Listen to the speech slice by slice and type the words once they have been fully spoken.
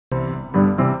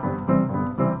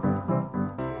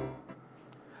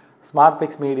Smart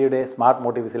pics മീഡിയയുടെ smart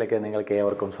മോട്ടീവ്സിലേക്ക് നിങ്ങൾക്ക്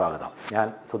ഏവർക്കും സ്വാഗതം. ഞാൻ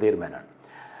സുധീർ മേനോൻ.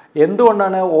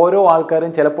 എന്തുകൊണ്ടാണ് ഓരോ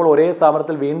ആൾക്കാരും ചിലപ്പോൾ ഒരേ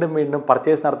സ്ഥാപനത്തിൽ വീണ്ടും വീണ്ടും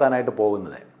പർച്ചേസ് നടത്താനായിട്ട്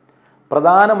പോകുന്നത്?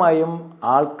 പ്രധാനമായും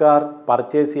ആൾക്കാർ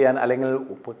പർച്ചേസ് ചെയ്യാൻ അല്ലെങ്കിൽ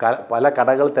പല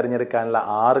കടകൾ തിരഞ്ഞെടുക്കാനുള്ള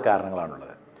 6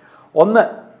 കാരണങ്ങളാണുള്ളത്. ഒന്ന്,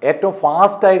 ഏറ്റവും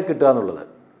ഫാസ്റ്റായിട്ട് കിട്ടുക എന്നുള്ളത്.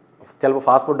 ചിലപ്പോൾ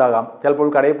ഫാസ്റ്റ് ഫുഡ് ആകാം,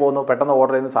 ചിലപ്പോൾ കടയിൽ പോകുന്നു, പെട്ടെന്ന്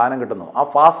ഓർഡർ ചെയ്യുന്ന സാധനം കിട്ടുന്നു. ആ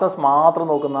ഫാസ്റ്റ്നെസ് മാത്രം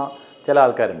നോക്കുന്ന ചില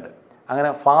ആൾക്കാരുണ്ട്. അങ്ങനെ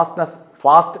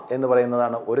ഫാസ്റ്റ് എന്ന്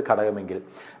പറയുന്നതാണ് ഒരു ഘടകമെങ്കിൽ,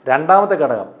 രണ്ടാമത്തെ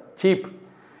ഘടകം ചീപ്പ്.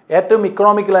 ഏറ്റവും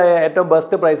ഇക്കണോമിക്കലായ ഏറ്റവും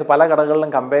ബെസ്റ്റ് പ്രൈസ് പല കടകളിലും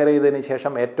കമ്പയർ ചെയ്തതിന്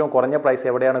ശേഷം ഏറ്റവും കുറഞ്ഞ പ്രൈസ്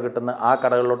എവിടെയാണ് കിട്ടുന്നത് ആ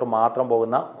കടകളിലോട്ട് മാത്രം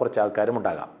പോകുന്ന കുറച്ച് ആൾക്കാരും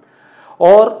ഉണ്ടാകാം.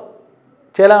 ഓർ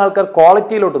ചില ആൾക്കാർ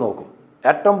ക്വാളിറ്റിയിലോട്ട് നോക്കും.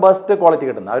 ഏറ്റവും ബെസ്റ്റ് ക്വാളിറ്റി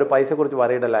കിട്ടുന്ന, അവർ പൈസയെക്കുറിച്ച്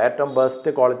വറിയിടല്ല, ഏറ്റവും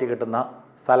ബെസ്റ്റ് ക്വാളിറ്റി കിട്ടുന്ന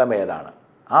സ്ഥലം ഏതാണ്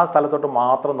ആ സ്ഥലത്തോട്ട്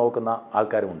മാത്രം നോക്കുന്ന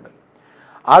ആൾക്കാരുമുണ്ട്.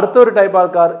 അടുത്തൊരു ടൈപ്പ്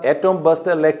ആൾക്കാർ ഏറ്റവും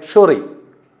ബെസ്റ്റ് ലക്ഷറി,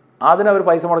 അതിനവർ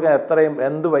പൈസ കൊടുക്കാൻ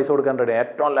എന്ത് പൈസ കൊടുക്കാൻ റെഡി,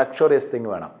 ഏറ്റവും ലക്ഷറിയസ് തിങ്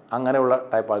വേണം, അങ്ങനെയുള്ള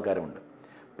ടൈപ്പ് ആൾക്കാരുമുണ്ട്.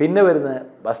 പിന്നെ വരുന്നത്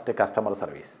ബെസ്റ്റ് കസ്റ്റമർ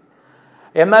സർവീസ്.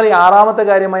 എന്നാൽ ഈ 6ാമത്തെ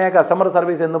കാര്യമായ കസ്റ്റമർ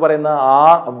സർവീസ് എന്ന് പറയുന്ന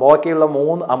ബാക്കിയുള്ള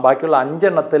 5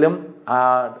 എണ്ണത്തിലും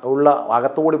ഉള്ള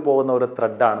അകത്തുകൂടി പോകുന്ന ഒരു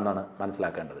ത്രെഡാണെന്നാണ്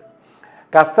മനസ്സിലാക്കേണ്ടത്.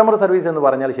 കസ്റ്റമർ സർവീസ് എന്ന്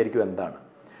പറഞ്ഞാൽ ശരിക്കും എന്താണ്?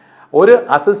 ഒരു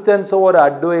അസിസ്റ്റൻസോ ഒരു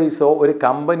അഡ്വൈസോ ഒരു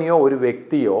കമ്പനിയോ ഒരു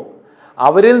വ്യക്തിയോ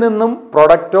അവരിൽ നിന്നും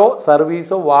പ്രൊഡക്റ്റോ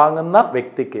സർവീസോ വാങ്ങുന്ന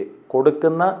വ്യക്തിക്ക്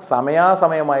കൊടുക്കുന്ന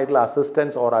സമയാസമയമായിട്ടുള്ള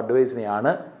അസിസ്റ്റൻസ് ഓർ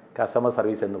അഡ്വൈസിനെയാണ് കസ്റ്റമർ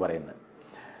സർവീസ് എന്ന് പറയുന്നത്.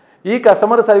 ഈ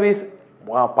കസ്റ്റമർ സർവീസ്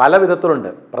പല വിധത്തിലുണ്ട്.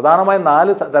 പ്രധാനമായും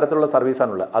 4 തരത്തിലുള്ള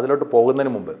സർവീസാണുള്ളത്. അതിലോട്ട്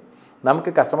പോകുന്നതിന് മുമ്പ്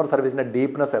നമുക്ക് കസ്റ്റമർ സർവീസിൻ്റെ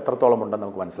ഡീപ്നെസ് എത്രത്തോളം ഉണ്ടെന്ന്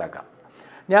നമുക്ക് മനസ്സിലാക്കാം.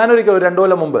 ഞാനൊരിക്കൽ 2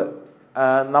 കൊല്ലം മുമ്പ്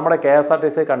നമ്മുടെ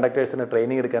KSRTC കണ്ടക്ടേഴ്സിന്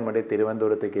ട്രെയിനിങ് എടുക്കാൻ വേണ്ടി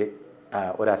തിരുവനന്തപുരത്തേക്ക്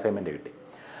ഒരു അസൈൻമെൻറ്റ് കിട്ടി.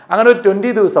 അങ്ങനെ ഒരു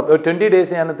 20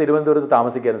 ഡേയ്സ് ഞാൻ തിരുവനന്തപുരത്ത്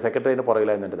താമസിക്കായിരുന്നു. സെക്രട്ടറിയുടെ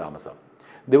പുറകിലായിരുന്നു എൻ്റെ താമസം.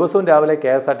 ദിവസവും രാവിലെ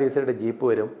KSRTCയുടെ ജീപ്പ്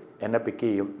വരും, എന്നെ പിക്ക്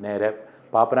ചെയ്യും, നേരെ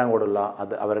പാപ്പനാങ്കോടുള്ള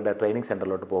അവരുടെ ട്രെയിനിങ്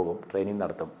സെൻറ്ററിലോട്ട് പോകും, ട്രെയിനിങ്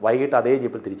നടത്തും. വൈകിട്ട് അതേ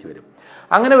ജീപ്പിൽ തിരിച്ചു വരും.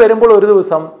 അങ്ങനെ വരുമ്പോൾ ഒരു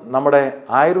ദിവസം നമ്മുടെ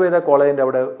ആയുർവേദ കോളേജിൻ്റെ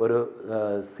അവിടെ ഒരു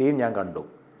സീൻ ഞാൻ കണ്ടു.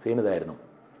 ഇതായിരുന്നു,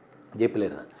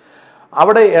 ജീപ്പിലിരുന്ന്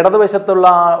അവിടെ ഇടതുവശത്തുള്ള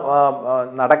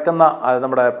നടക്കുന്ന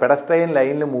നമ്മുടെ പെഡസ്ട്രെയിൻ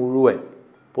ലൈനിൽ മുഴുവൻ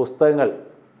പുസ്തകങ്ങൾ,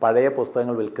 പഴയ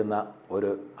പുസ്തകങ്ങൾ വിൽക്കുന്ന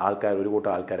ഒരു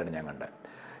കൂട്ടം ആൾക്കാരാണ് ഞാൻ കണ്ടത്.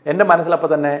 എൻ്റെ മനസ്സിലപ്പോൾ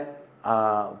തന്നെ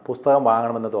പുസ്തകം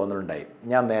വാങ്ങണമെന്ന് തോന്നലുണ്ടായി.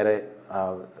 ഞാൻ നേരെ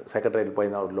സെക്രട്ടറിയിൽ പോയി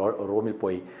റൂമിൽ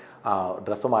പോയി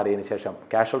ഡ്രസ്സ് മാറിയതിന് ശേഷം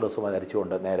കാഷ്വൽ ഡ്രസ്സ്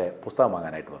ധരിച്ചുകൊണ്ട് നേരെ പുസ്തകം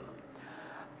വാങ്ങാനായിട്ട് വന്നു.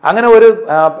 അങ്ങനെ ഒരു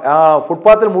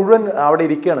ഫുട്പാത്തിൽ മുഴുവൻ അവിടെ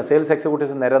ഇരിക്കുകയാണ്, സെയിൽസ്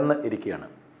എക്സിക്യൂട്ടീവ്സ് നിരന്ന് ഇരിക്കുകയാണ്.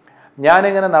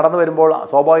 ഞാനിങ്ങനെ നടന്നു വരുമ്പോൾ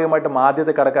സ്വാഭാവികമായിട്ടും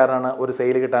ആദ്യത്തെ കടക്കാരനാണ് ഒരു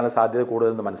സെയിൽ കിട്ടാനുള്ള സാധ്യത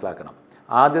കൂടുതലെന്ന് മനസ്സിലാക്കണം.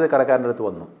 ആദ്യത്തെ കടക്കാരൻ്റെ അടുത്ത്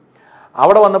വന്നു.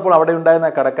 അവിടെ വന്നപ്പോൾ അവിടെ ഉണ്ടായിരുന്ന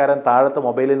കടക്കാരൻ താഴത്തെ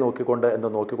മൊബൈലിൽ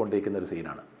നോക്കിക്കൊണ്ടിരിക്കുന്ന ഒരു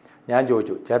സീനാണ്. ഞാൻ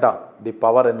ചോദിച്ചു, ചേട്ടാ ദി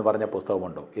പവർ എന്ന് പറഞ്ഞ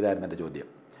പുസ്തകമുണ്ടോ? ഇതായിരുന്നു എൻ്റെ ചോദ്യം.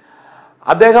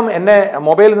 അദ്ദേഹം എന്നെ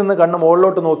മൊബൈലിൽ നിന്ന് കണ്ണ്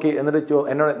മുകളിലോട്ട് നോക്കി,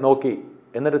 എന്നോട് നോക്കി,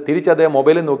 എന്നിട്ട് തിരിച്ച് അദ്ദേഹം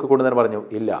മൊബൈലിൽ നോക്കിക്കൊണ്ട് തന്നെ പറഞ്ഞു,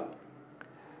 ഇല്ല.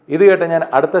 ഇത് കേട്ട് ഞാൻ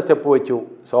അടുത്ത സ്റ്റെപ്പ് വെച്ചു.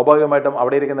 സ്വാഭാവികമായിട്ടും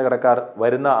അവിടെ ഇരിക്കുന്ന കടക്കാർ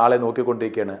വരുന്ന ആളെ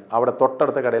നോക്കിക്കൊണ്ടിരിക്കുകയാണ്. അവിടെ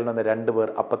തൊട്ടടുത്ത കടയിൽ നിന്ന് 2 പേർ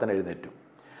അപ്പം തന്നെ എഴുന്നേറ്റു.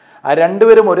 ആ 2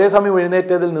 പേരും ഒരേ സമയം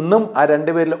എഴുന്നേറ്റതിൽ നിന്നും ആ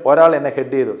 2 പേരിൽ ഒരാൾ എന്നെ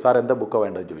ഹെഡ് ചെയ്തു. സാർ എന്താ ബുക്ക്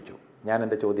വേണ്ടതെന്ന് ചോദിച്ചു. ഞാൻ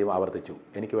എൻ്റെ ചോദ്യം ആവർത്തിച്ചു.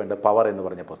 എനിക്ക് വേണ്ട പവർ എന്ന്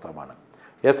പറഞ്ഞ പുസ്തകമാണ്.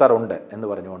 യെസ് സാർ ഉണ്ട് എന്ന്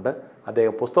പറഞ്ഞുകൊണ്ട്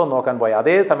അദ്ദേഹം പുസ്തകം നോക്കാൻ പോയ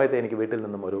അതേ സമയത്ത് എനിക്ക് വീട്ടിൽ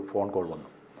നിന്നും ഒരു ഫോൺ കോൾ വന്നു.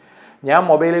 ഞാൻ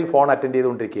മൊബൈലിൽ ഫോൺ അറ്റൻഡ്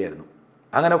ചെയ്തുകൊണ്ടിരിക്കുകയായിരുന്നു.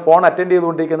 അങ്ങനെ ഫോൺ അറ്റൻഡ്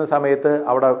ചെയ്തുകൊണ്ടിരിക്കുന്ന സമയത്ത്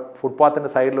അവിടെ ഫുട്പാത്തിൻ്റെ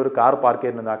സൈഡിൽ ഒരു കാർ പാർക്ക്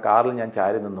ചെയ്തിരുന്നു. ആ കാറിൽ ഞാൻ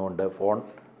ചാരി നിന്നുകൊണ്ട് ഫോൺ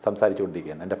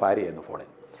സംസാരിച്ചുകൊണ്ടിരിക്കുകയാണ്. എൻ്റെ ഭാര്യയായിരുന്നു ഫോണിൽ.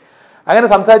 അങ്ങനെ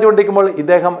സംസാരിച്ചുകൊണ്ടിരിക്കുമ്പോൾ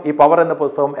ഇദ്ദേഹം ഈ പവർ എന്ന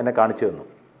പുസ്തകം എന്നെ കാണിച്ചു തന്നു.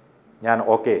 ഞാൻ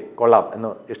ഓക്കെ കൊള്ളാം എന്ന്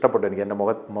ഇഷ്ടപ്പെട്ടു. എനിക്ക് എൻ്റെ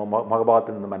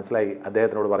മുഖഭാവത്തിൽ നിന്ന് മനസ്സിലായി.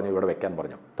 അദ്ദേഹത്തിനോട് പറഞ്ഞു ഇവിടെ വെക്കാൻ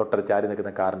പറഞ്ഞു. തൊട്ടടുത്ത് ചാരി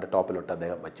നിൽക്കുന്ന കാറിൻ്റെ ടോപ്പിലോട്ട്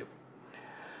അദ്ദേഹം വെച്ചു.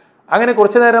 അങ്ങനെ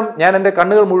കുറച്ചു നേരം ഞാൻ എൻ്റെ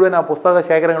കണ്ണുകൾ മുഴുവൻ ആ പുസ്തക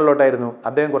ശേഖരങ്ങളിലോട്ടായിരുന്നു.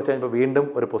 അദ്ദേഹം കുറച്ച് കഴിഞ്ഞപ്പോൾ വീണ്ടും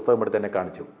ഒരു പുസ്തകം എടുത്ത് എന്നെ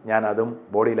കാണിച്ചു. ഞാൻ അതും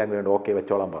ബോഡി ലാംഗ്വേജ് ഓക്കെ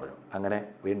വെച്ചോളാൻ പറഞ്ഞു. അങ്ങനെ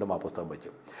വീണ്ടും ആ പുസ്തകം വെച്ചു.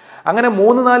 അങ്ങനെ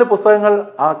 3-4 പുസ്തകങ്ങൾ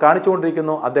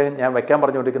കാണിച്ചുകൊണ്ടിരിക്കുന്നു. അദ്ദേഹം ഞാൻ വെക്കാൻ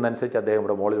പറഞ്ഞുകൊണ്ടിരിക്കുന്ന അനുസരിച്ച് അദ്ദേഹം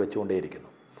ഇവിടെ മുകളിൽ വെച്ചുകൊണ്ടേയിരിക്കുന്നു.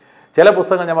 ചില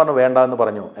പുസ്തകങ്ങൾ ഞാൻ പറഞ്ഞു വേണ്ട എന്ന്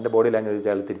പറഞ്ഞു. എൻ്റെ ബോഡി ലാംഗ്വേജ്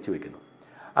അയാൾ തിരിച്ചു വയ്ക്കുന്നു.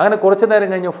 അങ്ങനെ കുറച്ച് നേരം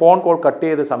കഴിഞ്ഞ് ഫോൺ കോൾ കട്ട്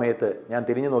ചെയ്ത സമയത്ത് ഞാൻ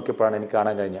തിരിഞ്ഞു നോക്കിയപ്പോഴാണ് എനിക്ക്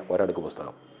കാണാൻ കഴിഞ്ഞ ഒരടുക്ക്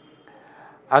പുസ്തകം.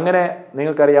 അങ്ങനെ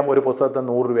നിങ്ങൾക്കറിയാം, ഒരു പുസ്തകത്തിന്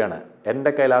 100 രൂപയാണ്.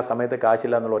 എൻ്റെ കയ്യിൽ ആ സമയത്ത്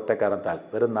കാശില്ല എന്നുള്ള ഒറ്റ കാരണത്താൽ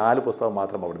വെറും 4 പുസ്തകം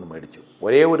മാത്രം അവിടുന്ന് മേടിച്ചു.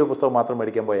 ഒരേ ഒരു പുസ്തകം മാത്രം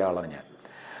മേടിക്കാൻ പോയ ആളാണ് ഞാൻ.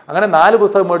 അങ്ങനെ 4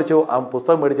 പുസ്തകം മേടിച്ചു. ആ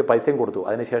പുസ്തകം മേടിച്ച് പൈസയും കൊടുത്തു.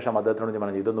 അതിനുശേഷം അദ്ദേഹത്തിനോട് ഞാൻ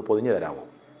പറഞ്ഞു, ഇതൊന്ന് പൊതിഞ്ഞു തരാമോ?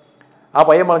 ആ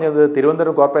പയ്യൻ പറഞ്ഞത്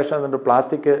തിരുവനന്തപുരം കോർപ്പറേഷൻ എന്നിട്ട്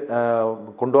പ്ലാസ്റ്റിക്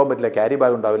കൊണ്ടുപോകാൻ പറ്റില്ല, ക്യാരി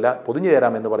ബാഗ് ഉണ്ടാവില്ല, പൊതിഞ്ഞു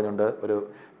തരാമെന്ന് പറഞ്ഞുകൊണ്ട് ഒരു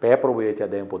പേപ്പർ ഉപയോഗിച്ച്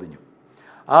അദ്ദേഹം പൊതിഞ്ഞു.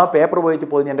 ആ പേപ്പർ ഉപയോഗിച്ച്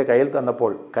പൊതിഞ്ഞ് എൻ്റെ കയ്യിൽ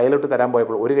തന്നപ്പോൾ, കയ്യിലോട്ട് തരാൻ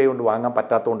പോയപ്പോൾ ഒരു കൈ കൊണ്ട് വാങ്ങാൻ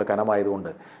പറ്റാത്തതുകൊണ്ട്, കനമായതുകൊണ്ട്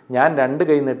ഞാൻ 2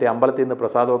 കൈ നീട്ടി അമ്പലത്തിൽ നിന്ന്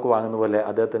പ്രസാദമൊക്കെ വാങ്ങുന്ന പോലെ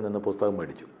അദ്ദേഹത്തിൽ നിന്ന് പുസ്തകം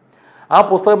മേടിച്ചു. ആ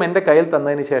പുസ്തകം എൻ്റെ കയ്യിൽ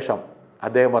തന്നതിന് ശേഷം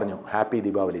അദ്ദേഹം പറഞ്ഞു, ഹാപ്പി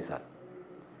ദീപാവലി സാർ.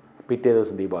 പിറ്റേ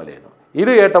ദിവസം ദീപാവലിയായിരുന്നു.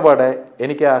 ഇത് കേട്ടപാടെ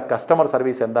എനിക്ക് ആ കസ്റ്റമർ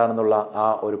സർവീസ് എന്താണെന്നുള്ള ആ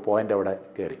ഒരു പോയിൻ്റ് അവിടെ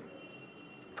കയറി.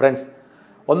 ഫ്രണ്ട്സ്,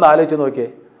 ഒന്ന് ആലോചിച്ച് നോക്കിയേ.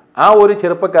 ആ ഒരു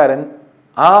ചെറുപ്പക്കാരൻ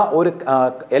ആ ഒരു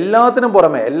എല്ലാത്തിനും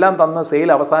പുറമെ എല്ലാം തന്ന് സെയിൽ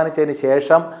അവസാനിച്ചതിന്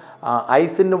ശേഷം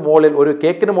ഐസിൻ്റെ മുകളിൽ ഒരു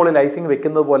കേക്കിന് മുകളിൽ ഐസിങ്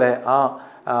വെക്കുന്നത് പോലെ ആ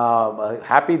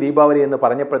ഹാപ്പി ദീപാവലി എന്ന്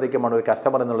പറഞ്ഞപ്പോഴത്തേക്കുമാണ് ഒരു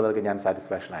കസ്റ്റമർ എന്നുള്ളതൊക്കെ ഞാൻ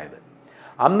സാറ്റിസ്ഫാക്ഷൻ ആയത്.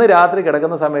 അന്ന് രാത്രി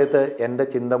കിടക്കുന്ന സമയത്ത് എൻ്റെ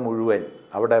ചിന്ത മുഴുവൻ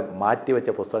അവിടെ മാറ്റിവെച്ച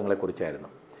പുസ്തകങ്ങളെക്കുറിച്ചായിരുന്നു.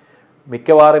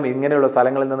 മിക്കവാറും ഇങ്ങനെയുള്ള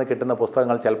സ്ഥലങ്ങളിൽ നിന്ന് കിട്ടുന്ന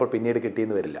പുസ്തകങ്ങൾ ചിലപ്പോൾ പിന്നീട്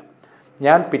കിട്ടിയെന്ന് വരില്ല.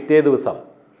 ഞാൻ പിറ്റേ ദിവസം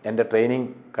എൻ്റെ ട്രെയിനിങ്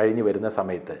കഴിഞ്ഞ് വരുന്ന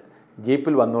സമയത്ത്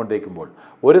ജീപ്പിൽ വന്നുകൊണ്ടിരിക്കുമ്പോൾ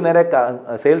ഒരു നേരെ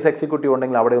സെയിൽസ് എക്സിക്യൂട്ടീവ്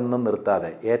ഉണ്ടെങ്കിൽ അവിടെ ഒന്നും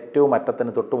നിർത്താതെ ഏറ്റവും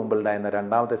അറ്റത്തിന് തൊട്ട് മുമ്പിലുണ്ടായിരുന്ന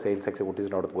രണ്ടാമത്തെ സെയിൽസ്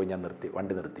എക്സിക്യൂട്ടീവ്സിനോട് പോയി ഞാൻ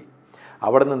വണ്ടി നിർത്തി.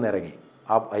 അവിടെ നിന്ന് ഇറങ്ങി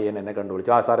ആ പയ്യൻ എന്നെ കണ്ടു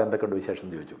വിളിച്ചു. സാർ എന്തൊക്കെയുണ്ട് വിശേഷം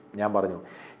എന്ന് ചോദിച്ചു. ഞാൻ പറഞ്ഞു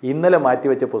ഇന്നലെ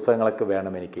മാറ്റിവെച്ച പുസ്തകങ്ങളൊക്കെ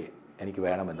വേണം എനിക്ക്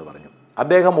വേണമെന്ന് പറഞ്ഞു.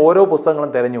 അദ്ദേഹം ഓരോ പുസ്തകങ്ങളും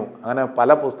തിരഞ്ഞു. അങ്ങനെ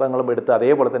പല പുസ്തകങ്ങളും എടുത്ത്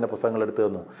അതേപോലെ തന്നെ പുസ്തകങ്ങൾ എടുത്തു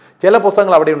തന്നു. ചില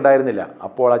പുസ്തകങ്ങൾ അവിടെ ഉണ്ടായിരുന്നില്ല.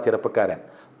 അപ്പോൾ ആ ചെറുപ്പക്കാരൻ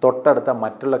തൊട്ടടുത്ത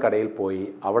മറ്റുള്ള കടയിൽ പോയി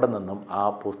അവിടെ നിന്നും ആ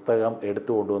പുസ്തകം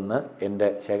എടുത്തു കൊണ്ടുവന്ന് എൻ്റെ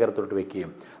ശേഖരത്തോട്ട്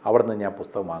വയ്ക്കുകയും അവിടെ നിന്ന് ഞാൻ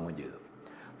പുസ്തകം വാങ്ങുകയും ചെയ്തു.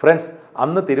 ഫ്രണ്ട്സ്,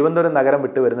 അന്ന് തിരുവനന്തപുരം നഗരം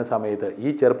വിട്ട് വരുന്ന സമയത്ത്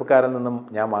ഈ ചെറുപ്പക്കാരിൽ നിന്നും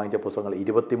ഞാൻ വാങ്ങിച്ച പുസ്തകങ്ങൾ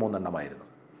 23 എണ്ണമായിരുന്നു.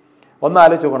 ഒന്ന്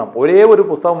ആലോചിച്ച് നോക്കണം, ഒരേ ഒരു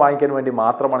പുസ്തകം വാങ്ങിക്കാൻ വേണ്ടി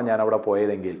മാത്രമാണ് ഞാൻ അവിടെ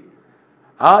പോയതെങ്കിൽ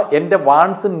ആ എൻ്റെ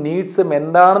വാൺസും നീഡ്സും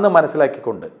എന്താണെന്ന്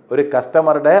മനസ്സിലാക്കിക്കൊണ്ട്, ഒരു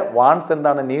കസ്റ്റമറുടെ വാൺസ്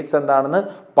എന്താണ് നീഡ്സ് എന്താണെന്ന്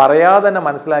പറയാതെ തന്നെ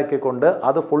മനസ്സിലാക്കിക്കൊണ്ട്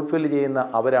അത് ഫുൾഫിൽ ചെയ്യുന്ന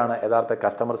അവരാണ് യഥാർത്ഥ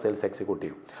കസ്റ്റമർ സെയിൽസ്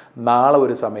എക്സിക്യൂട്ടീവ്. നാളെ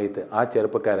ഒരു സമയത്ത് ആ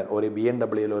ചെറുപ്പക്കാരൻ ഒരു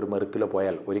BMW ഒരു മെർക്കിലോ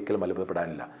പോയാൽ ഒരിക്കലും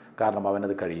അത്ഭുതപ്പെടാനില്ല. കാരണം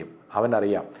അവനത് കഴിയും.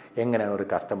 അവനറിയാം എങ്ങനെയാണ് ഒരു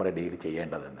കസ്റ്റമറെ ഡീൽ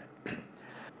ചെയ്യേണ്ടതെന്ന്.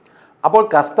 അപ്പോൾ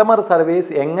കസ്റ്റമർ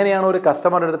സർവീസ് എങ്ങനെയാണ് ഒരു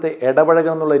കസ്റ്റമറുടെ അടുത്ത്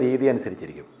ഇടപഴകണം എന്നുള്ള രീതി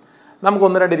അനുസരിച്ചിരിക്കും. നമുക്ക്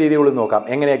 1-2 രീതികളിൽ നോക്കാം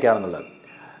എങ്ങനെയൊക്കെയാണെന്നുള്ളത്.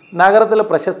 നഗരത്തിൽ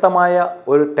പ്രശസ്തമായ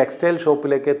ഒരു ടെക്സ്റ്റൈൽ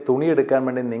ഷോപ്പിലേക്ക് തുണി എടുക്കാൻ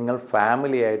വേണ്ടി നിങ്ങൾ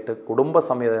ഫാമിലിയായിട്ട്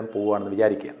കുടുംബസമേതം പോവുകയാണെന്ന്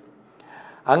വിചാരിക്കുക.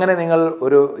 അങ്ങനെ നിങ്ങൾ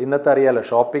ഇന്നത്തെ അറിയാലോ,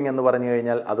 ഷോപ്പിംഗ് എന്ന് പറഞ്ഞു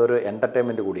കഴിഞ്ഞാൽ അതൊരു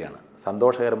എൻ്റർടൈൻമെൻറ്റ് കൂടിയാണ്,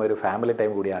 സന്തോഷകരമായ ഒരു ഫാമിലി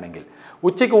ടൈം കൂടിയാണെങ്കിൽ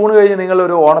ഉച്ചയ്ക്ക് ഊണ് കഴിഞ്ഞ്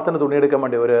നിങ്ങളൊരു ഓണത്തിന് തുണിയെടുക്കാൻ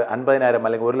വേണ്ടി ഒരു 50,000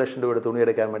 അല്ലെങ്കിൽ 1,00,000 രൂപയുടെ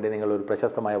തുണിയെടുക്കാൻ വേണ്ടി നിങ്ങളൊരു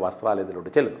പ്രശസ്തമായ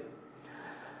വസ്ത്രാലയത്തിലോട്ട് ചെല്ലുന്നു.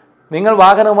 നിങ്ങൾ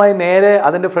വാഹനവുമായി നേരെ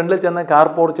അതിൻ്റെ ഫ്രണ്ടിൽ ചെന്ന് കാർ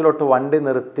പോർച്ചിലോട്ട് വണ്ടി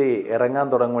നിർത്തി ഇറങ്ങാൻ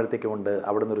തുടങ്ങുമ്പോഴത്തേക്കുമുണ്ട്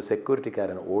അവിടുന്ന് ഒരു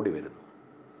സെക്യൂരിറ്റിക്കാരൻ ഓടി വരുന്നു.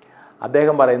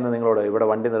 അദ്ദേഹം പറയുന്നു നിങ്ങളോട് ഇവിടെ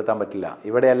വണ്ടി നിർത്താൻ പറ്റില്ല,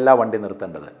 ഇവിടെയല്ല വണ്ടി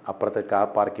നിർത്തേണ്ടത്, അപ്പുറത്ത് കാർ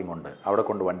പാർക്കിംഗ് ഉണ്ട്, അവിടെ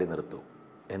കൊണ്ട് വണ്ടി നിർത്തൂ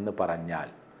എന്ന് പറഞ്ഞാൽ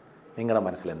നിങ്ങളുടെ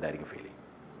മനസ്സിൽ എന്തായിരിക്കും ഫീലിംഗ്?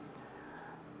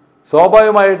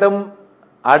 സ്വാഭാവികമായിട്ടും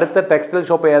അടുത്ത ടെക്സ്റ്റൈൽ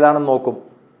ഷോപ്പ് ഏതാണെന്ന് നോക്കും.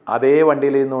 അതേ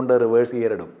വണ്ടിയിൽ നിന്നുകൊണ്ട് റിവേഴ്സ്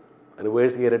ഗിയർ ഇടും.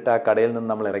 റിവേഴ്സ് ഗിയർ ഇട്ട് ആ കടയിൽ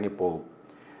നിന്ന് നമ്മൾ ഇറങ്ങിപ്പോകും.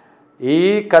 ഈ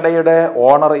കടയുടെ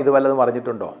ഓണർ ഇത് വല്ലതും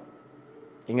പറഞ്ഞിട്ടുണ്ടോ?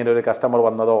 ഇങ്ങനെ ഒരു കസ്റ്റമർ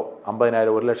വന്നതോ?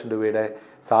 50,000 1,00,000 രൂപയുടെ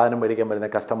സാധനം മേടിക്കാൻ വരുന്ന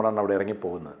കസ്റ്റമറാണ് അവിടെ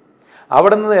ഇറങ്ങിപ്പോകുന്നത്.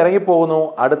 അവിടെ നിന്ന് ഇറങ്ങിപ്പോകുന്നു,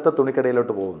 അടുത്ത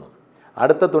തുണിക്കടയിലോട്ട് പോകുന്നു.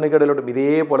 അടുത്ത തുണിക്കടയിലോട്ട്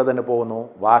ഇതേപോലെ തന്നെ പോകുന്നു.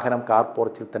 വാഹനം കാർ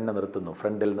പോർച്ചിൽ തന്നെ നിർത്തുന്നു,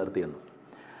 ഫ്രണ്ടിൽ നിർത്തിയെന്നു.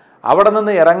 അവിടെ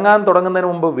നിന്ന് ഇറങ്ങാൻ തുടങ്ങുന്നതിന്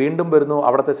മുമ്പ് വീണ്ടും വരുന്നു,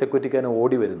 അവിടുത്തെ സെക്യൂരിറ്റിക്കാരൻ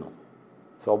ഓടി വരുന്നു.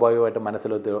 സ്വാഭാവികമായിട്ടും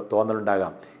മനസ്സിൽ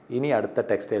തോന്നലുണ്ടാകാം ഇനി അടുത്ത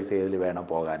ടെക്സ്റ്റൈൽസ് ഏതിൽ വേണം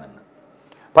പോകാനെന്ന്.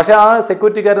 പക്ഷേ ആ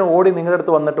സെക്യൂരിറ്റിക്കാരൻ ഓടി നിങ്ങളുടെ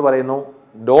അടുത്ത് വന്നിട്ട് പറയുന്നു,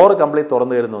 ഡോർ കംപ്ലീറ്റ്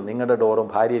തുറന്നു തരുന്നു. നിങ്ങളുടെ ഡോറും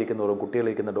ഭാര്യ ഇരിക്കുന്ന ഡോറും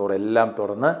കുട്ടികളിരിക്കുന്ന ഡോറും എല്ലാം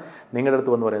തുറന്ന് നിങ്ങളുടെ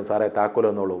അടുത്ത് വന്ന് പറയുന്നു, സാറേ താക്കോൽ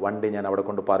വന്നോളൂ, വണ്ടി ഞാൻ അവിടെ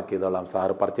കൊണ്ട് പാർക്ക് ചെയ്തോളാം,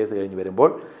 സാറ് പർച്ചേസ് കഴിഞ്ഞ് വരുമ്പോൾ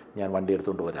ഞാൻ വണ്ടി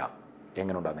എടുത്തുകൊണ്ട് വരാം.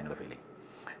 എങ്ങനെ ഉണ്ടാകും നിങ്ങളുടെ ഫീലിംഗ്?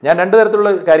 ഞാൻ 2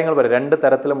 തരത്തിലുള്ള കാര്യങ്ങൾ പറയാം. 2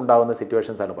 തരത്തിലും ഉണ്ടാകുന്ന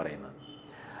സിറ്റുവേഷൻസാണ് പറയുന്നത്.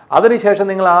 അതിനുശേഷം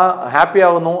നിങ്ങൾ ഹാപ്പി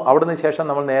ആകുന്നു. അവിടുന്ന് ശേഷം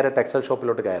നമ്മൾ നേരെ ടെക്സ്റ്റൈൽ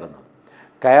ഷോപ്പിലോട്ട്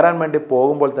കയറാൻ വേണ്ടി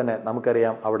പോകുമ്പോൾ തന്നെ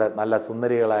നമുക്കറിയാം അവിടെ നല്ല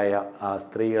സുന്ദരികളായ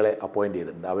സ്ത്രീകളെ അപ്പോയിൻ്റ്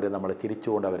ചെയ്തിട്ടുണ്ട്. അവർ നമ്മളെ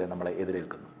ചിരിച്ചുകൊണ്ട് നമ്മളെ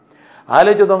എതിരേൽക്കുന്നു.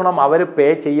 ആലോചിച്ച് നോക്കണം, അവർ പേ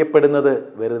ചെയ്യപ്പെടുന്നത്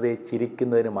വെറുതെ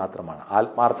ചിരിക്കുന്നതിന് മാത്രമാണ്.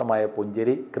 ആത്മാർത്ഥമായ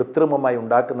പുഞ്ചിരി കൃത്രിമമായി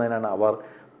ഉണ്ടാക്കുന്നതിനാണ് അവർ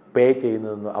പേ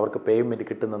ചെയ്യുന്നതെന്ന്, അവർക്ക് പേയ്മെൻറ്റ്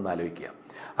കിട്ടുന്നതെന്ന് ആലോചിക്കുക.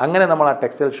 അങ്ങനെ നമ്മൾ ആ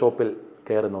ടെക്സ്റ്റൈൽ ഷോപ്പിൽ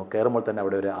കയറുമ്പോൾ തന്നെ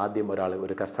അവിടെ ആദ്യം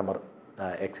ഒരു കസ്റ്റമർ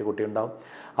എക്സിക്യൂട്ടീവ് ഉണ്ടാവും.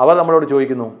 അവർ നമ്മളോട്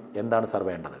ചോദിക്കുന്നു, എന്താണ് സാർ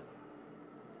വേണ്ടത്?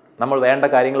 നമ്മൾ വേണ്ട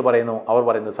കാര്യങ്ങൾ പറയുന്നു. അവർ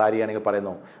പറയുന്നു, സാരി ആണെങ്കിൽ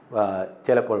പറയുന്നു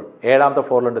ചിലപ്പോൾ 7ാമത്തെ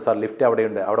ഫ്ലോറിലുണ്ട് സാർ, ലിഫ്റ്റ്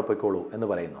അവിടെയുണ്ട്, അവിടെ പോയിക്കോളൂ എന്ന്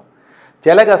പറയുന്നു.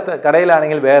 ചില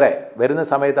കടയിലാണെങ്കിൽ വരുന്ന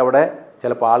സമയത്ത് അവിടെ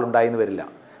ചിലപ്പോൾ ആളുണ്ടായിന്ന് വരില്ല.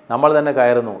 നമ്മൾ തന്നെ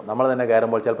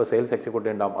കയറുമ്പോൾ ചിലപ്പോൾ സെയിൽസ്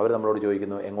എക്സിക്യൂട്ടീവ് ഉണ്ടാവും. അവർ നമ്മളോട്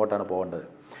ചോദിക്കുന്നു എങ്ങോട്ടാണ് പോകേണ്ടത്.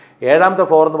 7ാമത്തെ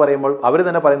ഫ്ലോർ എന്ന് പറയുമ്പോൾ അവർ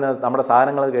തന്നെ പറയുന്നത് നമ്മുടെ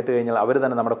സാധനങ്ങൾ കേട്ട് കഴിഞ്ഞാൽ അവർ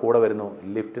തന്നെ നമ്മുടെ കൂടെ വരുന്നു,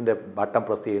 ലിഫ്റ്റിൻ്റെ ബട്ടൺ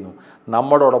പ്രസ് ചെയ്യുന്നു,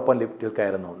 നമ്മളോടൊപ്പം ലിഫ്റ്റിൽ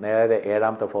കയറുന്നു, നേരെ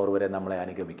 7ാമത്തെ ഫ്ലോർ വരെ നമ്മളെ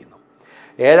അനുഗമിക്കുന്നു.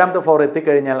 7ാമത്തെ ഫ്ലോർ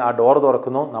എത്തിക്കഴിഞ്ഞാൽ ആ ഡോർ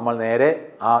തുറക്കുന്നു. നമ്മൾ നേരെ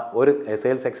ആ ഒരു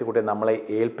സെയിൽസ് എക്സിക്യൂട്ടീവ് നമ്മളെ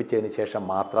ഏൽപ്പിച്ചതിന് ശേഷം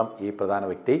മാത്രം ഈ പ്രധാന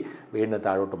വ്യക്തി വീണ്ടും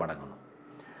താഴോട്ട് മടങ്ങുന്നു.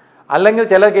 അല്ലെങ്കിൽ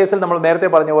ചില കേസിൽ നമ്മൾ നേരത്തെ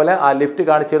പറഞ്ഞ പോലെ ആ ലിഫ്റ്റ്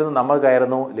കാണിച്ചിരുന്നു, നമ്മൾ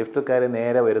കയറുന്നു, ലിഫ്റ്റ് കയറി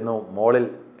നേരെ വരുന്നു, മുകളിൽ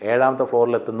 7ാമത്തെ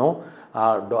ഫ്ലോറിലെത്തുന്നു. ആ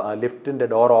ലിഫ്റ്റിൻ്റെ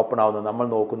ഡോർ ഓപ്പൺ ആവുന്നു, നമ്മൾ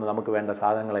നോക്കുന്നു നമുക്ക് വേണ്ട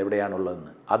സാധനങ്ങൾ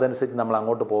എവിടെയാണുള്ളതെന്ന്. അതനുസരിച്ച് നമ്മൾ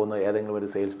അങ്ങോട്ട് പോകുന്നു, ഏതെങ്കിലും ഒരു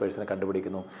സെയിൽസ് പേഴ്സണെ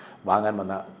കണ്ടുപിടിക്കുന്നു, വാങ്ങാൻ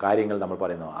വന്ന കാര്യങ്ങൾ നമ്മൾ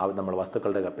പറയുന്നു, നമ്മൾ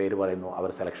വസ്തുക്കളുടെ പേര് പറയുന്നു,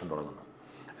 അവർ സെലക്ഷൻ തുടങ്ങുന്നു.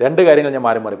 2 കാര്യങ്ങൾ ഞാൻ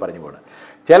മാറി പറഞ്ഞു പോകണം.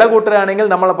 ചില കൂട്ടരാണെങ്കിൽ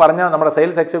നമ്മൾ പറഞ്ഞ നമ്മുടെ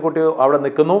സെയിൽസ് എക്സിക്യൂട്ടീവ് അവിടെ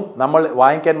നിൽക്കുന്നു, നമ്മൾ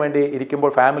വാങ്ങിക്കാൻ വേണ്ടി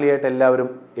ഇരിക്കുമ്പോൾ ഫാമിലിയായിട്ട് എല്ലാവരും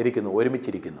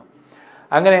ഒരുമിച്ചിരിക്കുന്നു.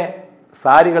 അങ്ങനെ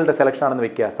സാരികളുടെ സെലക്ഷനാണെന്ന്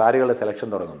വെക്കുക, സാരികളുടെ സെലക്ഷൻ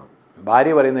തുടങ്ങുന്നു.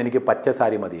 ഭാര്യ പറയുന്നു എനിക്ക് പച്ച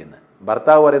സാരി മതിയെന്ന്.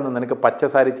 ഭർത്താവ് പറയുന്നു നിനക്ക് പച്ച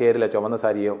സാരി ചേരില്ല, ചുവന്ന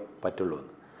സാരിയോ പറ്റുള്ളൂ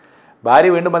എന്ന്. ഭാര്യ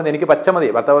വീണ്ടും പറയുന്നു എനിക്ക് പച്ച മതി.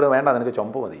 ഭർത്താവ് പറയുന്നു വേണ്ട, നിനക്ക്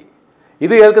ചുമപ്പ് മതി.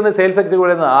 ഇത് കേൾക്കുന്ന സെയിൽസ്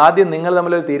എക്സിക്യൂട്ടീവ് ആദ്യം നിങ്ങൾ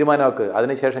തമ്മിലൊരു തീരുമാനമാക്കുക,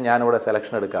 അതിനുശേഷം ഞാനിവിടെ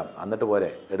സെലക്ഷൻ എടുക്കാം, എന്നിട്ട് പോരെ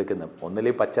എടുക്കുന്നത്,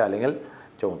 ഒന്നില്ലെങ്കിൽ പച്ച അല്ലെങ്കിൽ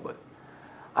ചുമപ്പ്.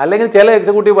 അല്ലെങ്കിൽ ചില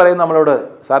എക്സിക്യൂട്ടീവ് പറയുന്നത് നമ്മളോട്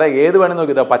സാറേ ഏത് വേണമെന്ന്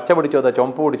നോക്കിയതോ, പച്ച പിടിച്ചോ അതോ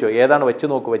ചുമപ്പ് പിടിച്ചോ, ഏതാണ് വെച്ച്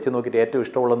നോക്കിയിട്ട് ഏറ്റവും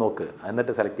ഇഷ്ടമുള്ളത് നോക്ക്,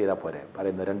 എന്നിട്ട് സെലക്ട് ചെയ്താൽ പോരെ.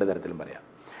 പറയുന്നത് രണ്ട് തരത്തിലും പറയാം.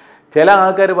 ചില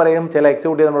ആൾക്കാർ പറയും, ചില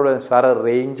എക്സിക്യൂട്ടീവ് നമ്മളോട് സാറ്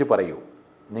റേഞ്ച് പറയൂ,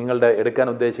 നിങ്ങളുടെ എടുക്കാൻ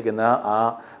ഉദ്ദേശിക്കുന്ന ആ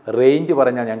റേഞ്ച്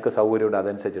പറഞ്ഞാൽ ഞങ്ങൾക്ക് സൗകര്യമുണ്ട്,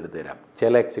 അതനുസരിച്ച് എടുത്തു തരാം.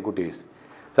 ചില എക്സിക്യൂട്ടീവ്സ്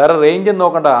സാറ് റേഞ്ച്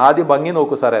നോക്കണ്ട, ആദ്യം ഭംഗി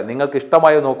നോക്കൂ സാറേ, നിങ്ങൾക്ക്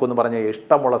ഇഷ്ടമായോ നോക്കൂ എന്ന് പറഞ്ഞ്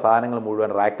ഇഷ്ടമുള്ള സാധനങ്ങൾ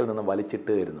മുഴുവൻ റാക്കിൽ നിന്ന്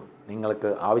വലിച്ചിട്ട് തരുന്നു, നിങ്ങൾക്ക്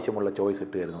ആവശ്യമുള്ള ചോയ്സ്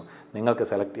ഇട്ട് തരുന്നു, നിങ്ങൾക്ക്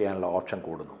സെലക്ട് ചെയ്യാനുള്ള ഓപ്ഷൻ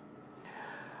കൂടുന്നു.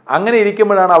 അങ്ങനെ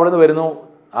ഇരിക്കുമ്പോഴാണ് അവിടുന്ന് വരുന്നു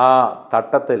ആ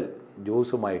തട്ടത്തിൽ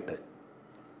ജ്യൂസുമായിട്ട്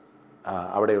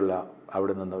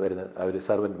അവിടെ നിന്ന് വരുന്ന ഒരു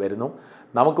സെർവൻറ്റ് വരുന്നു,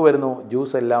 നമുക്ക് വരുന്നു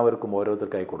ജ്യൂസ് എല്ലാവർക്കും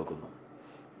ഓരോരുത്തർക്കായി കൊടുക്കുന്നു.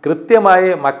 കൃത്യമായി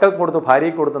മക്കൾക്ക് കൊടുത്ത്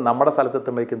ഭാര്യയ്ക്ക് കൊടുത്ത് നമ്മുടെ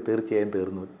സ്ഥലത്തെത്തുമ്പോഴേക്കും തീർച്ചയായും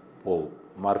തീർന്നു പോകും.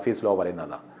 മർഫീസ് ലോ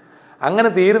പറയുന്നതാണ്. അങ്ങനെ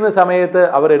തീരുന്ന സമയത്ത്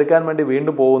അവർ എടുക്കാൻ വേണ്ടി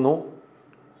വീണ്ടും പോകുന്നു.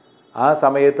 ആ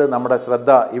സമയത്ത് നമ്മുടെ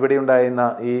ശ്രദ്ധ ഇവിടെയുണ്ടായിരുന്ന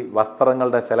ഈ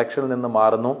വസ്ത്രങ്ങളുടെ സെലക്ഷനിൽ നിന്ന്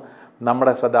മാറുന്നു.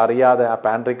 നമ്മുടെ ശ്രദ്ധ അറിയാതെ ആ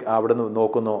പാൻട്രിക് അവിടുന്ന്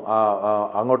നോക്കുന്നു,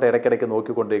 അങ്ങോട്ട് ഇടയ്ക്കിടയ്ക്ക്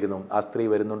നോക്കിക്കൊണ്ടിരിക്കുന്നു, ആ സ്ത്രീ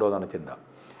വരുന്നുണ്ടോ എന്നാണ് ചിന്ത.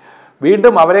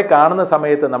 വീണ്ടും അവരെ കാണുന്ന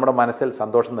സമയത്ത് നമ്മുടെ മനസ്സിൽ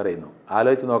സന്തോഷം നിറയുന്നു.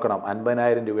 ആലോചിച്ച് നോക്കണം,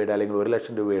 50,000 രൂപയുടെ അല്ലെങ്കിൽ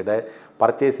 1,00,000 രൂപയുടെ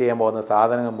പർച്ചേസ് ചെയ്യാൻ പോകുന്ന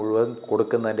സാധനങ്ങൾ മുഴുവൻ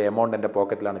കൊടുക്കുന്നതിൻ്റെ എമൗണ്ട് എൻ്റെ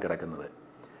പോക്കറ്റിലാണ് കിടക്കുന്നത്.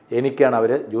 എനിക്കാണ്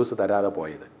അവർ ജ്യൂസ് തരാതെ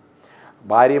പോയത്.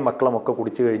 ഭാര്യയും മക്കളും ഒക്കെ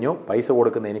കുടിച്ചു കഴിഞ്ഞു, പൈസ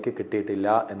കൊടുക്കുന്ന എനിക്ക് കിട്ടിയിട്ടില്ല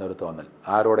എന്നൊരു തോന്നൽ.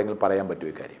 ആരോടെങ്കിലും പറയാൻ പറ്റും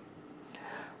ഇക്കാര്യം.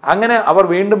 അങ്ങനെ അവർ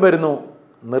വീണ്ടും വരുന്നു.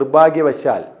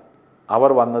 നിർഭാഗ്യവശാൽ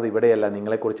അവർ വന്നത് ഇവിടെയല്ല,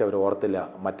 നിങ്ങളെക്കുറിച്ച് അവർ ഓർത്തില്ല,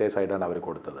 മറ്റേ സൈഡാണ് അവർ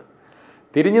കൊടുത്തത്.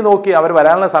 തിരിഞ്ഞു നോക്കി അവർ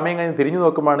വരാനുള്ള സമയം കഴിഞ്ഞ് തിരിഞ്ഞു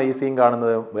നോക്കുമ്പോഴാണ് ഈ സീൻ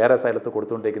കാണുന്നത്. വേറെ സ്ഥലത്ത്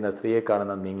കൊടുത്തുകൊണ്ടിരിക്കുന്ന സ്ത്രീയെ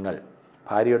കാണുന്ന നിങ്ങൾ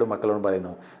ഭാര്യയോടും മക്കളോടും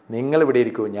പറയുന്നു, നിങ്ങൾ ഇവിടെ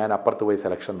ഇരിക്കൂ, ഞാൻ അപ്പുറത്ത് പോയി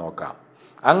സെലക്ഷൻ നോക്കാം.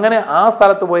 അങ്ങനെ ആ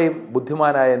സ്ഥലത്ത് പോയി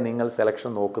ബുദ്ധിമാനായ നിങ്ങൾ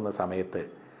സെലക്ഷൻ നോക്കുന്ന സമയത്ത്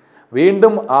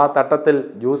വീണ്ടും ആ തട്ടത്തിൽ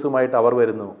ജ്യൂസുമായിട്ട്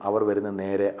അവർ വരുന്ന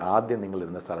നേരെ ആദ്യം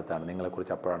നിങ്ങളിരുന്ന സ്ഥലത്താണ്.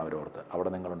 നിങ്ങളെക്കുറിച്ച് അപ്പോഴാണ് അവർ ഓർത്ത്. അവിടെ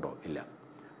നിങ്ങളുണ്ടോ? ഇല്ല.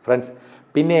 ഫ്രണ്ട്സ്,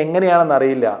 പിന്നെ എങ്ങനെയാണെന്ന്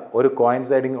അറിയില്ല, ഒരു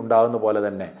കോയിൻസൈഡിങ് ഉണ്ടാകുന്ന പോലെ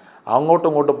തന്നെ അങ്ങോട്ടും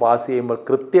ഇങ്ങോട്ടും പാസ് ചെയ്യുമ്പോൾ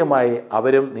കൃത്യമായി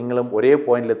അവരും നിങ്ങളും ഒരേ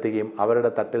പോയിന്റിലെത്തുകയും അവരുടെ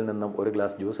തട്ടിൽ നിന്നും ഒരു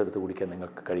ഗ്ലാസ് ജ്യൂസ് എടുത്ത് കുടിക്കാൻ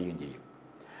നിങ്ങൾക്ക് കഴിയുകയും ചെയ്യും.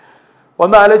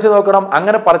 ഒന്ന് ആലോചിച്ച് നോക്കണം.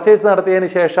 അങ്ങനെ പർച്ചേസ് നടത്തിയതിന്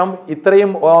ശേഷം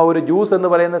ഇത്രയും ഒരു ജ്യൂസ് എന്ന്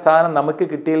പറയുന്ന സാധനം നമുക്ക്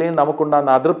കിട്ടിയില്ലെങ്കിൽ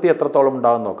നമുക്കുണ്ടാകുന്ന അതൃപ്തി എത്രത്തോളം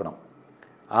ഉണ്ടാകും നോക്കണം.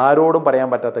 ആരോടും പറയാൻ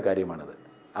പറ്റാത്ത കാര്യമാണിത്.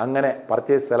 അങ്ങനെ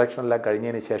പർച്ചേസ് സെലക്ഷനെല്ലാം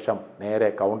കഴിഞ്ഞതിന് ശേഷം നേരെ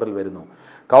കൗണ്ടറിൽ വരുന്നു.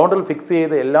 കൗണ്ടറിൽ ഫിക്സ്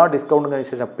ചെയ്ത് എല്ലാ ഡിസ്കൗണ്ടും കഴിഞ്ഞ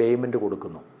ശേഷം പേയ്മെൻറ്റ്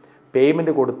കൊടുക്കുന്നു.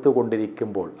 പേയ്മെൻറ്റ്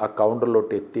കൊടുത്തുകൊണ്ടിരിക്കുമ്പോൾ ആ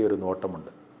കൗണ്ടറിലോട്ട് എത്തിയൊരു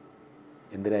നോട്ടമുണ്ട്.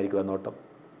 എന്തിനായിരിക്കും ആ നോട്ടം?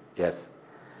 യെസ്,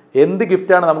 എന്ത്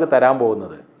ഗിഫ്റ്റാണ് നമുക്ക് തരാൻ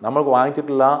പോകുന്നത്? നമ്മൾക്ക്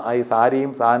വാങ്ങിച്ചിട്ടുള്ള ഈ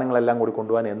സാരിയും സാധനങ്ങളെല്ലാം കൂടി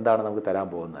കൊണ്ടുപോകാൻ എന്താണ് നമുക്ക് തരാൻ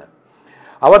പോകുന്നത്?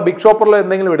 അവർ ബിഗ് ഷോപ്പറിൽ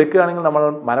എന്തെങ്കിലും എടുക്കുകയാണെങ്കിൽ നമ്മൾ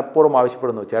മനഃപൂർവ്വം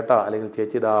ആവശ്യപ്പെടുന്നു, ചേട്ടാ അല്ലെങ്കിൽ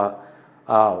ചേച്ചി ഇതാ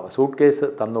സൂട്ട് കേസ്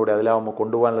തന്നൂടെ, അതിലാവുമ്പോൾ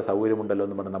കൊണ്ടുപോകാനുള്ള സൗകര്യമുണ്ടല്ലോ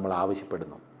എന്ന് പറഞ്ഞ് നമ്മൾ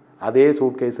ആവശ്യപ്പെടുന്നു. അതേ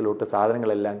സൂട്ട് കേസിലോട്ട്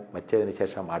സാധനങ്ങളെല്ലാം വെച്ചതിന്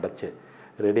ശേഷം അടച്ച്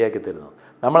റെഡിയാക്കി തരുന്നു.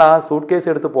 നമ്മൾ ആ സൂട്ട് കേസ്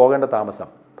എടുത്ത് പോകേണ്ട താമസം.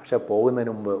 പക്ഷേ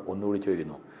പോകുന്നതിന് മുമ്പ് ഒന്നുകൂടി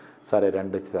ചോദിക്കുന്നു, സാറേ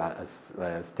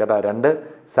ചേട്ടാ 2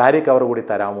 സാരി കവർ കൂടി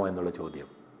തരാമോ എന്നുള്ള ചോദ്യം.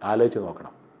 ആലോചിച്ച്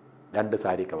നോക്കണം. 2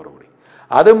 സാരി കവർ കൂടി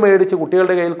അതും മേടിച്ച്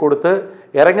കുട്ടികളുടെ കയ്യിൽ കൊടുത്ത്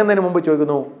ഇറങ്ങുന്നതിന് മുമ്പ്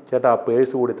ചോദിക്കുന്നു, ചേട്ടാ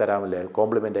പേഴ്സ് കൂടി തരാമല്ലേ,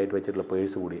 കോംപ്ലിമെൻ്റ് ആയിട്ട് വെച്ചിട്ടുള്ള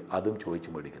പേഴ്സ് കൂടി, അതും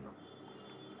ചോദിച്ച് മേടിക്കുന്നു.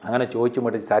 അങ്ങനെ ചോദിച്ചു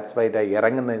മേടിച്ച് സാറ്റിസ്ഫൈഡായി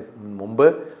ഇറങ്ങുന്നതിന് മുമ്പ്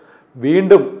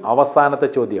വീണ്ടും അവസാനത്തെ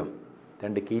ചോദ്യം,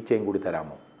 2 കീ ചെയിൻ കൂടി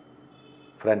തരാമോ?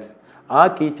 ഫ്രണ്ട്സ്, ആ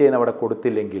കീ ചെയിൻ അവിടെ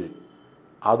കൊടുത്തില്ലെങ്കിൽ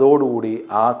അതോടുകൂടി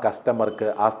ആ കസ്റ്റമർക്ക്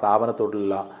ആ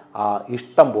സ്ഥാപനത്തോടുള്ള ആ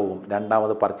ഇഷ്ടം പോകും.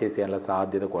 രണ്ടാമത് പർച്ചേസ് ചെയ്യാനുള്ള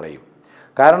സാധ്യത കുറയും.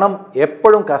 കാരണം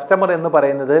എപ്പോഴും കസ്റ്റമർ എന്ന്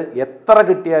പറയുന്നത് എത്ര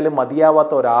കിട്ടിയാലും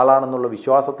മതിയാവാത്ത ഒരാളാണെന്നുള്ള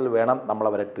വിശ്വാസത്തിൽ വേണം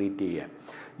നമ്മളവരെ ട്രീറ്റ് ചെയ്യാൻ.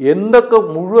 എന്തൊക്കെ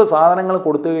മുഴുവൻ സാധനങ്ങൾ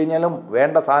കൊടുത്തു കഴിഞ്ഞാലും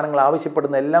വേണ്ട സാധനങ്ങൾ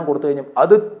ആവശ്യപ്പെടുന്ന എല്ലാം കൊടുത്തു കഴിഞ്ഞാൽ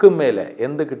അതുക്കും മേലെ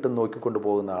എന്ത് കിട്ടും നോക്കിക്കൊണ്ട്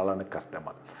പോകുന്ന ആളാണ്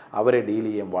കസ്റ്റമർ. അവരെ ഡീൽ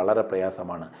ചെയ്യാൻ വളരെ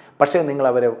പ്രയാസമാണ്. പക്ഷേ നിങ്ങൾ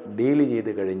അവരെ ഡീൽ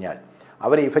ചെയ്ത് കഴിഞ്ഞാൽ,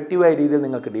 അവരെ ഇഫക്റ്റീവായ രീതിയിൽ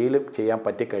നിങ്ങൾക്ക് ഡീൽ ചെയ്യാൻ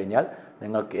പറ്റിക്കഴിഞ്ഞാൽ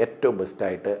നിങ്ങൾക്ക് ഏറ്റവും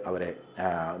ബെസ്റ്റായിട്ട് അവരെ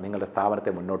നിങ്ങളുടെ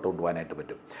സ്ഥാപനത്തെ മുന്നോട്ട് കൊണ്ടുപോകാനായിട്ട്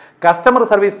പറ്റും. Customer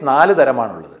service 4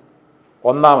 തരമാണുള്ളത്.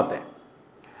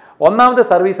 ഒന്നാമത്തെ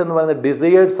സർവീസ് എന്ന് പറയുന്നത്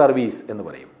ഡിസയേർഡ് സർവീസ് എന്ന്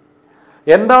പറയും.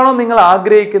 എന്താണോ നിങ്ങൾ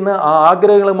ആഗ്രഹിക്കുന്ന ആ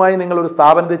ആഗ്രഹങ്ങളുമായി നിങ്ങളൊരു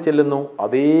സ്ഥാപനത്തിൽ ചെല്ലുന്നു,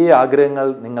 അതേ ആഗ്രഹങ്ങൾ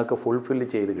നിങ്ങൾക്ക് ഫുൾഫില്ല്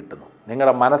ചെയ്ത് കിട്ടുന്നു.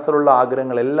 നിങ്ങളുടെ മനസ്സിലുള്ള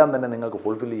ആഗ്രഹങ്ങളെല്ലാം തന്നെ നിങ്ങൾക്ക്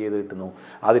ഫുൾഫില്ല് ചെയ്ത് കിട്ടുന്നു.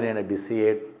 അതിനെയാണ്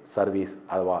ഡിസയേർഡ് സർവീസ്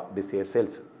അഥവാ ഡിസയേർഡ്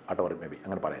സെയിൽസ് അട്ടവർ മേ ബി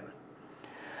അങ്ങനെ പറയുന്നത്.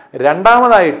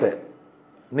 രണ്ടാമതായിട്ട്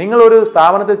നിങ്ങളൊരു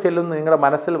സ്ഥാപനത്തിൽ ചെല്ലുന്നു, നിങ്ങളുടെ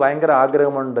മനസ്സിൽ ഭയങ്കര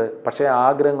ആഗ്രഹമുണ്ട്, പക്ഷേ ആ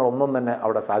ആഗ്രഹങ്ങളൊന്നും തന്നെ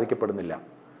അവിടെ സാധിക്കപ്പെടുന്നില്ല.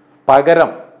 പകരം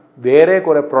വേറെ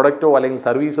കുറേ പ്രൊഡക്റ്റോ അല്ലെങ്കിൽ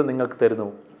സർവീസോ നിങ്ങൾക്ക് തരുന്നു.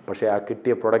 പക്ഷേ ആ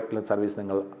കിട്ടിയ പ്രൊഡക്റ്റിലും സർവീസ്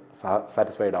നിങ്ങൾ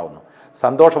സാറ്റിസ്ഫൈഡ് ആവുന്നു,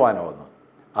 സന്തോഷവാനാവുന്നു.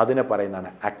 അതിനെ പറയുന്നതാണ്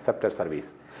അക്സെപ്റ്റഡ്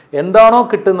സർവീസ്. എന്താണോ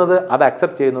കിട്ടുന്നത് അത്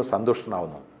അക്സെപ്റ്റ് ചെയ്യുന്നു,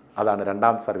 സന്തുഷ്ടനാവുന്നു. അതാണ്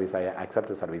രണ്ടാമത്തെ സർവീസായ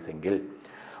അക്സെപ്റ്റ് സർവീസ് എങ്കിൽ.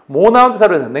 മൂന്നാമത്തെ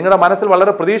സർവീസ്, നിങ്ങളുടെ മനസ്സിൽ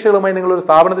വളരെ പ്രതീക്ഷകളുമായി നിങ്ങളൊരു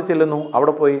സ്ഥാപനത്തിൽ ചെല്ലുന്നു,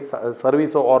 അവിടെ പോയി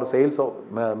സർവീസോ ഓർ സെയിൽസോ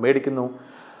മേടിക്കുന്നു.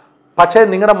 പക്ഷേ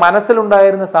നിങ്ങളുടെ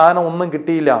മനസ്സിലുണ്ടായിരുന്ന സാധനം ഒന്നും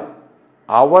കിട്ടിയില്ല.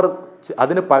 അവർ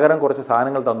അതിന് പകരം കുറച്ച്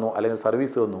സാധനങ്ങൾ തന്നു അല്ലെങ്കിൽ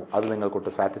സർവീസ് തന്നു, അത്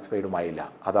നിങ്ങൾക്കൊട്ട് സാറ്റിസ്ഫൈഡുമായില്ല.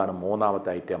 അതാണ് മൂന്നാമത്തെ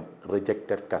item,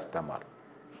 rejected customer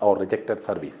or rejected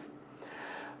service.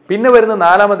 പിന്നെ വരുന്ന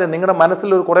നാലാമത്തെ, നിങ്ങളുടെ മനസ്സിൽ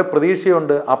ഒരു കുറേ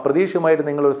പ്രതീക്ഷയുണ്ട്. ആ പ്രതീക്ഷയുമായിട്ട്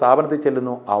നിങ്ങളൊരു സ്ഥാപനത്തിൽ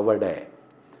ചെല്ലുന്നു, അവിടെ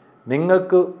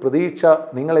നിങ്ങൾക്ക്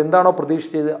നിങ്ങൾ എന്താണോ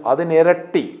പ്രതീക്ഷിച്ചത്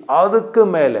അതിനിരട്ടി അതുക്ക്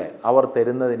മേലെ അവർ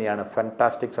തരുന്നതിനെയാണ്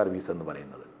ഫാന്റാസ്റ്റിക് സർവീസ് എന്ന്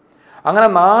പറയുന്നത്. അങ്ങനെ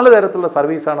 4 തരത്തിലുള്ള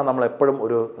സർവീസാണ് നമ്മൾ എപ്പോഴും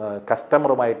ഒരു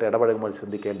കസ്റ്റമറുമായിട്ട് ഇടപഴകുമ്പോൾ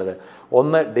ചിന്തിക്കേണ്ടത്.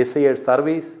 1 desired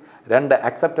service, 2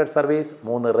 accepted service,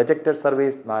 3 rejected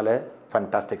service, 4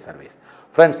 fantastic service.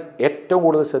 Friends, ഏറ്റവും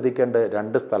കൂടുതൽ ശ്രദ്ധിക്കേണ്ടത്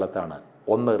 2 സ്ഥലത്താണ്.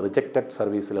 1 റിജക്റ്റഡ്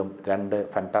സർവീസിലും 2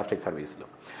 ഫാന്റാസ്റ്റിക് സർവീസിലും.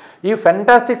 ഈ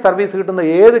ഫാന്റാസ്റ്റിക് സർവീസ് കിട്ടുന്ന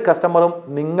ഏത് കസ്റ്റമറും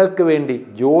നിങ്ങൾക്ക് വേണ്ടി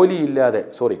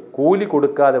കൂലി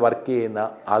കൊടുക്കാതെ വർക്ക് ചെയ്യുന്ന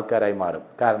ആൾക്കാരായി മാറും.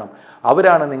 കാരണം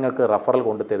അവരാണ് നിങ്ങൾക്ക് റഫറൽ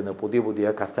കൊണ്ടുതരുന്നത്,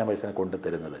 പുതിയ കസ്റ്റമേഴ്സിനെ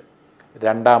കൊണ്ടുതരുന്നത്.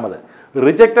 രണ്ടാമത്,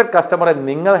 റിജക്റ്റഡ് കസ്റ്റമറെ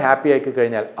നിങ്ങൾ ഹാപ്പി ആക്കി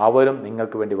കഴിഞ്ഞാൽ അവരും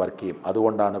നിങ്ങൾക്ക് വേണ്ടി വർക്ക് ചെയ്യും.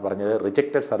 അതുകൊണ്ടാണ് പറഞ്ഞത്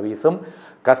റിജക്റ്റഡ് സർവീസും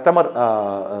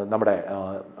നമ്മുടെ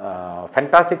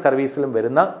ഫാന്റാസ്റ്റിക് സർവീസിലും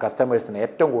വരുന്ന കസ്റ്റമേഴ്സിനെ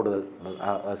ഏറ്റവും കൂടുതൽ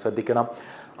ശ്രദ്ധിക്കണം.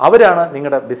 അവരാണ്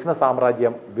നിങ്ങളുടെ ബിസിനസ്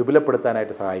സാമ്രാജ്യം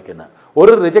വിപുലപ്പെടുത്താനായിട്ട് സഹായിക്കുന്നത്.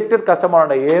 ഒരു റിജക്റ്റഡ്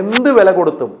കസ്റ്റമറാണ് എന്ത് വില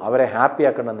കൊടുത്തും അവരെ ഹാപ്പി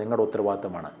ആക്കേണ്ടത് നിങ്ങളുടെ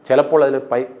ഉത്തരവാദിത്തമാണ്. ചിലപ്പോൾ അതിൽ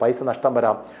പൈസ നഷ്ടം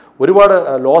വരാം, ഒരുപാട്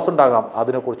ലോസ് ഉണ്ടാകാം.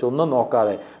 അതിനെക്കുറിച്ച് ഒന്നും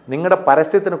നോക്കാതെ നിങ്ങളുടെ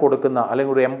പരസ്യത്തിന് കൊടുക്കുന്ന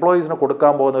അല്ലെങ്കിൽ ഒരു എംപ്ലോയീസിന്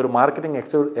കൊടുക്കാൻ പോകുന്ന, ഒരു മാർക്കറ്റിംഗ്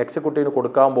എക്സിക്യൂട്ടീവിന്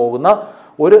കൊടുക്കാൻ പോകുന്ന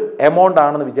ഒരു എമൗണ്ട്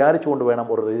ആണെന്ന് വിചാരിച്ചുകൊണ്ട് വേണം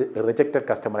ഒരു റിജക്റ്റഡ്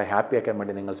കസ്റ്റമറെ ഹാപ്പി ആക്കാൻ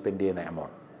വേണ്ടി നിങ്ങൾ സ്പെൻഡ് ചെയ്യുന്ന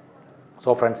എമൗണ്ട്.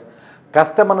 സോ ഫ്രണ്ട്സ്,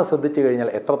 കസ്റ്റമറിനെ ശ്രദ്ധിച്ചു കഴിഞ്ഞാൽ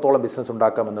എത്രത്തോളം ബിസിനസ്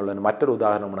ഉണ്ടാക്കാം എന്നുള്ളതിന് മറ്റൊരു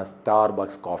ഉദാഹരണമാണ്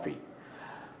സ്റ്റാർബക്സ് കോഫി.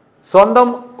 സ്വന്തം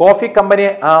കോഫി കമ്പനി,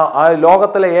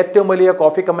 ലോകത്തിലെ ഏറ്റവും വലിയ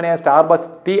കോഫി കമ്പനിയായ Starbucks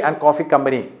tea and coffee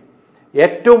company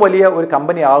ഏറ്റവും വലിയ ഒരു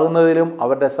കമ്പനി ആകുന്നതിലും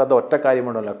അവരുടെ ശ്രദ്ധ ഒറ്റ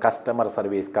കാര്യമുണ്ടല്ലോ, കസ്റ്റമർ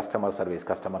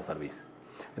സർവീസ്.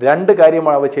 2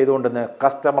 കാര്യമാണ് അവർ ചെയ്തുകൊണ്ടിരുന്നത്.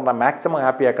 കസ്റ്റമറിനെ മാക്സിമം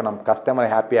ഹാപ്പി ആക്കണം. കസ്റ്റമറെ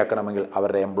ഹാപ്പി ആക്കണമെങ്കിൽ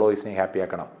അവരുടെ എംപ്ലോയീസിനെ ഹാപ്പി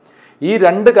ആക്കണം. ഈ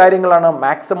 2 കാര്യങ്ങളാണ്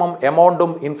മാക്സിമം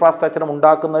എമൗണ്ടും ഇൻഫ്രാസ്ട്രക്ചറും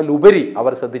ഉണ്ടാക്കുന്നതിലുപരി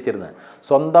അവർ ശ്രദ്ധിച്ചിരുന്നത്.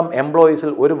 സ്വന്തം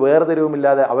എംപ്ലോയീസിൽ ഒരു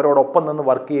വേർതിരിവുമില്ലാതെ അവരോടൊപ്പം നിന്ന്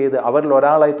വർക്ക് ചെയ്ത് അവരിൽ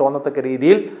ഒരാളായി തോന്നത്തക്ക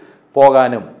രീതിയിൽ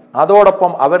പോകാനും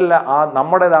അതോടൊപ്പം അവരിൽ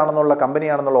നമ്മുടേതാണെന്നുള്ള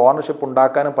കമ്പനിയാണെന്നുള്ള ഓണർഷിപ്പ്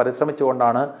ഉണ്ടാക്കാനും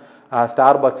പരിശ്രമിച്ചുകൊണ്ടാണ്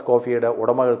സ്റ്റാർബക്സ് കോഫിയുടെ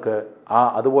ഉടമകൾക്ക്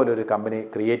അതുപോലൊരു കമ്പനി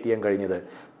ക്രിയേറ്റ് ചെയ്യാൻ കഴിഞ്ഞത്.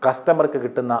 കസ്റ്റമർക്ക്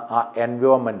കിട്ടുന്ന ആ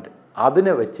എൻവയോൺമെൻറ്റ്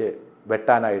അതിനെ വെച്ച്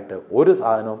വെട്ടാനായിട്ട് ഒരു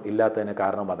സാധനവും ഇല്ലാത്തതിന്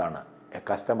കാരണം അതാണ്. A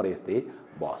customer is the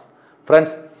boss.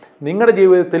 Friends, നിങ്ങളുടെ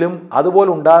ജീവിതത്തിലും അതുപോലെ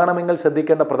ഉണ്ടാകണമെങ്കിൽ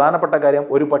ശ്രദ്ധിക്കേണ്ട പ്രധാനപ്പെട്ട കാര്യം,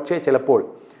 ഒരു പക്ഷേ ചിലപ്പോൾ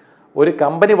ഒരു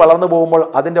കമ്പനി വളർന്നു പോകുമ്പോൾ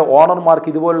അതിൻ്റെ ഓണർമാർക്ക്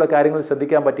ഇതുപോലുള്ള കാര്യങ്ങൾ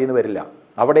ശ്രദ്ധിക്കാൻ പറ്റിയെന്ന് വരില്ല.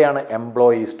 അവിടെയാണ്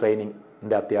എംപ്ലോയീസ്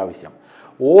ട്രെയിനിങ്ങിൻ്റെ അത്യാവശ്യം.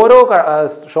 ഓരോ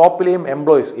ഷോപ്പിലെയും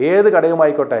എംപ്ലോയീസ്, ഏത്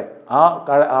കടയുമായിക്കോട്ടെ,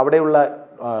 അവിടെയുള്ള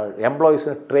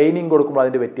എംപ്ലോയീസിന് ട്രെയിനിങ് കൊടുക്കുമ്പോൾ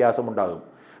അതിൻ്റെ വ്യത്യാസമുണ്ടാകും.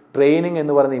 ട്രെയിനിങ്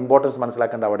എന്ന് പറയുന്ന ഇമ്പോർട്ടൻസ്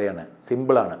മനസ്സിലാക്കേണ്ട അവിടെയാണ്.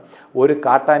 സിമ്പിളാണ്. ഒരു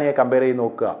കാട്ടാനയെ കമ്പയർ ചെയ്ത്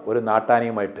നോക്കുക ഒരു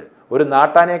നാട്ടാനയുമായിട്ട്, ഒരു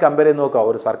നാട്ടാനയെ കമ്പയർ ചെയ്ത് നോക്കുക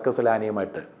ഒരു സർക്കസിലെ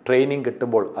ആനയുമായിട്ട്. ട്രെയിനിങ്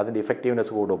കിട്ടുമ്പോൾ അതിൻ്റെ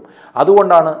ഇഫക്റ്റീവ്നെസ് കൂടും.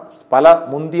 അതുകൊണ്ടാണ് പല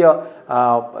മുന്തിയ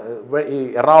ഈ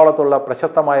എറണാകുളത്തുള്ള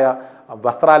പ്രശസ്തമായ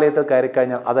വസ്ത്രാലയത്തിൽ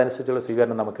കയറിക്കഴിഞ്ഞാൽ അതനുസരിച്ചുള്ള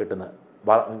സ്വീകരണം നമുക്ക് കിട്ടുന്നത്.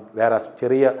 വേറെ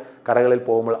ചെറിയ കടകളിൽ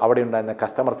പോകുമ്പോൾ അവിടെ ഉണ്ടായിരുന്ന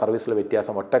കസ്റ്റമർ സർവീസിലെ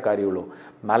വ്യത്യാസം ഒറ്റ കാര്യമുള്ളൂ.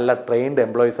 നല്ല ട്രെയിൻഡ്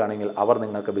എംപ്ലോയീസ് ആണെങ്കിൽ അവർ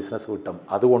നിങ്ങൾക്ക് ബിസിനസ് കിട്ടും.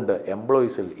 അതുകൊണ്ട്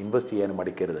എംപ്ലോയീസിൽ ഇൻവെസ്റ്റ് ചെയ്യാനും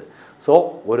മടിക്കരുത്. സോ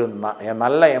ഒരു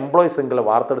നല്ല എംപ്ലോയീസ് എങ്കിലും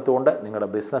വാർത്തെടുത്തുകൊണ്ട് നിങ്ങളുടെ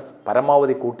ബിസിനസ്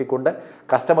പരമാവധി കൂട്ടിക്കൊണ്ട്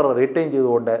കസ്റ്റമർ റീറ്റെയിൻ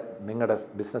ചെയ്തുകൊണ്ട് നിങ്ങളുടെ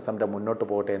ബിസിനസ് നമ്മുടെ മുന്നോട്ട്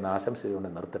പോകട്ടെ എന്ന്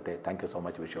ആശംസിച്ചുകൊണ്ട് നിർത്തട്ടെ. Thank you so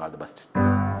much. Wish you all the best.